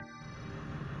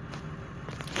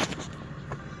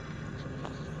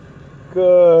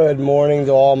Good morning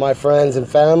to all my friends and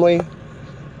family.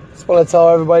 Just want to tell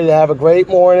everybody to have a great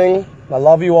morning. I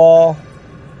love you all.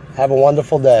 Have a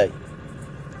wonderful day.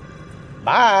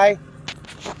 Bye.